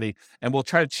your city, and we'll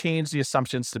try to change the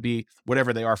assumptions to be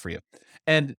whatever they are for you.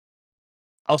 And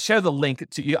I'll share the link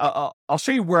to you. I'll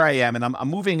show you where I am, and I'm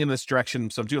moving in this direction.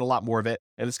 So I'm doing a lot more of it,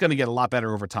 and it's going to get a lot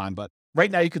better over time. But right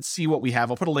now you can see what we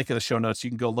have. I'll put a link in the show notes. You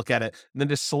can go look at it, and then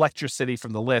just select your city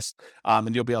from the list,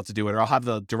 and you'll be able to do it. Or I'll have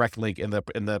the direct link in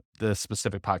the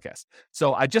specific podcast.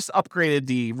 So I just upgraded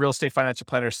the Real Estate Financial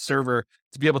Planner server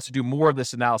to be able to do more of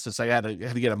this analysis. I had to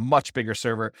get a much bigger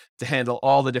server to handle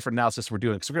all the different analysis we're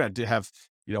doing. So we're going to have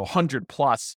 100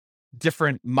 plus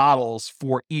different models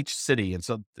for each city. And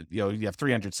so, you have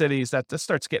 300 cities that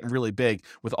starts getting really big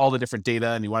with all the different data,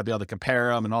 and you want to be able to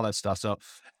compare them and all that stuff. So,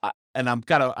 I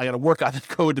got to work on the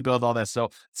code to build all that. So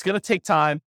it's going to take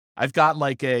time. I've got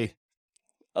like a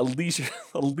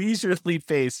leisurely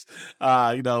pace,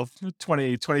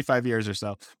 20, 25 years or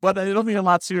so, but it'll be a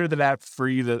lot sooner than that for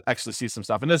you to actually see some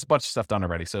stuff. And there's a bunch of stuff done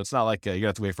already. So it's not like you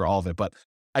have to wait for all of it, but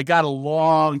I got a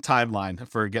long timeline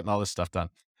for getting all this stuff done.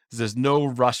 There's no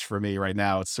rush for me right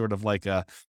now. It's sort of like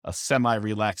a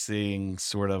semi-relaxing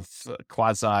sort of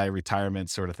quasi-retirement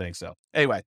sort of thing. So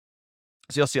anyway,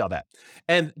 so you'll see all that.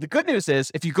 And the good news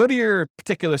is if you go to your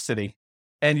particular city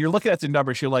and you're looking at the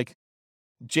numbers, you're like,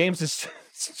 James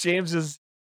is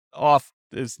off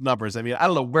his numbers. I mean, I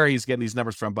don't know where he's getting these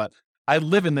numbers from, but I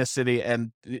live in this city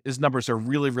and his numbers are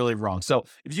really, really wrong. So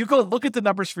if you go look at the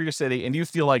numbers for your city and you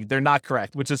feel like they're not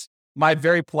correct, which is my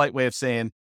very polite way of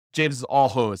saying James is all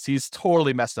hose. He's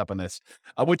totally messed up on this,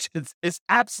 which is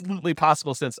absolutely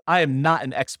possible since I am not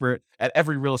an expert at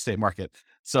every real estate market.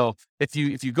 So if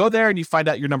you go there and you find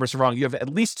out your numbers are wrong, you have at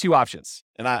least two options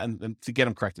and to get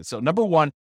them corrected. So number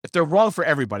one, if they're wrong for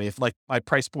everybody, if like my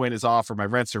price point is off or my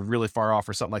rents are really far off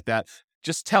or something like that,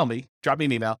 just tell me, drop me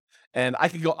an email, and I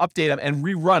can go update them and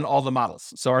rerun all the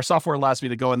models. So our software allows me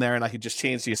to go in there and I can just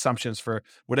change the assumptions for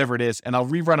whatever it is, and I'll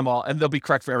rerun them all and they'll be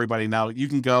correct for everybody. Now you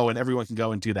can go and everyone can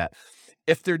go and do that.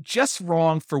 If they're just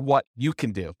wrong for what you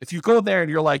can do, if you go there and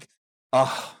you're like,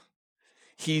 oh,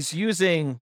 he's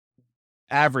using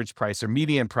average price or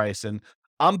median price and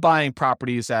I'm buying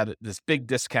properties at this big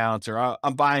discount, or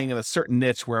I'm buying in a certain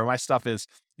niche where my stuff is,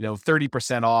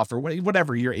 30% off or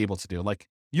whatever you're able to do. Like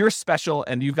you're special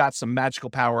and you've got some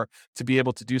magical power to be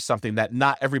able to do something that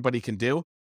not everybody can do.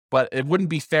 But it wouldn't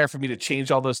be fair for me to change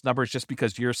all those numbers just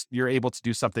because you're able to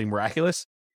do something miraculous,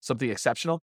 something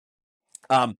exceptional.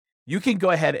 You can go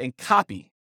ahead and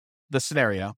copy the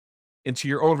scenario into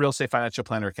your own real estate financial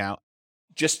planner account.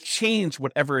 Just change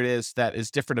whatever it is that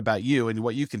is different about you and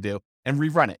what you can do and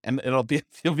rerun it. And you'll be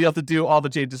able to do all the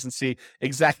changes and see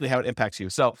exactly how it impacts you.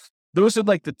 So those are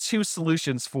like the two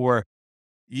solutions for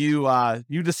you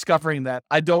discovering that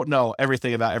I don't know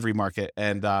everything about every market,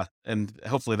 and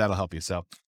hopefully that'll help you. So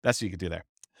that's what you can do there.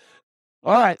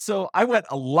 All right. So I went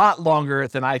a lot longer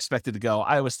than I expected to go.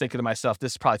 I was thinking to myself,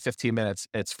 this is probably 15 minutes.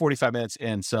 It's 45 minutes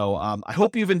in. So I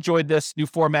hope you've enjoyed this new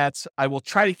formats. I will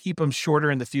try to keep them shorter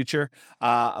in the future.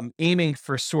 I'm aiming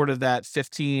for sort of that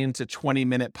 15 to 20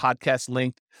 minute podcast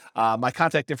length. My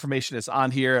contact information is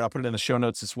on here, and I'll put it in the show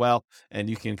notes as well. And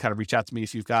you can kind of reach out to me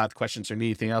if you've got questions or need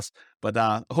anything else. But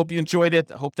I hope you enjoyed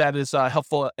it. I hope that is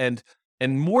helpful and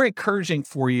more encouraging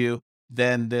for you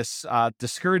than this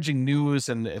discouraging news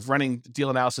and running deal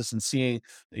analysis and seeing,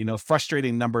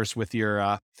 frustrating numbers with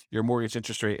your mortgage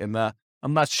interest rate. And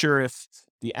I'm not sure if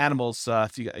the animals,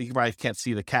 if you probably can't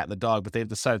see the cat and the dog, but they've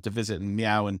decided to visit and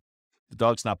meow, and the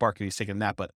dog's not barking, he's taking a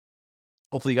nap, but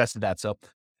hopefully you guys did that. So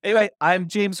anyway, I'm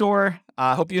James Orr.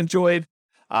 Hope you enjoyed.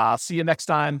 I'll see you next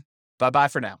time. Bye-bye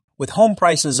for now. With home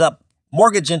prices up,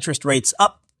 mortgage interest rates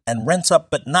up, and rents up,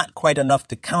 but not quite enough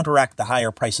to counteract the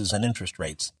higher prices and interest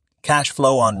rates, cash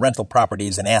flow on rental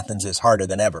properties in Athens is harder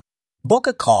than ever. Book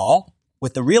a call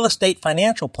with the Real Estate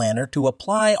Financial Planner to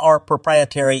apply our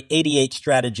proprietary 88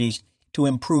 strategies to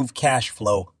improve cash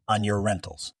flow on your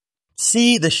rentals.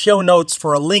 See the show notes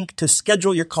for a link to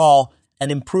schedule your call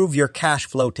and improve your cash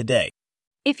flow today.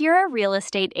 If you're a real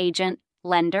estate agent,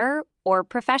 lender, or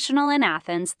professional in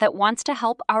Athens that wants to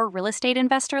help our real estate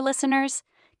investor listeners,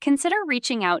 consider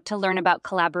reaching out to learn about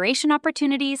collaboration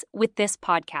opportunities with this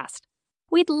podcast.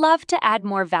 We'd love to add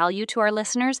more value to our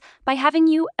listeners by having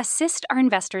you assist our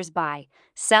investors buy,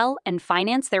 sell, and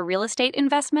finance their real estate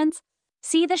investments.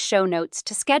 See the show notes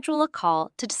to schedule a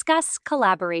call to discuss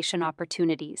collaboration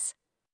opportunities.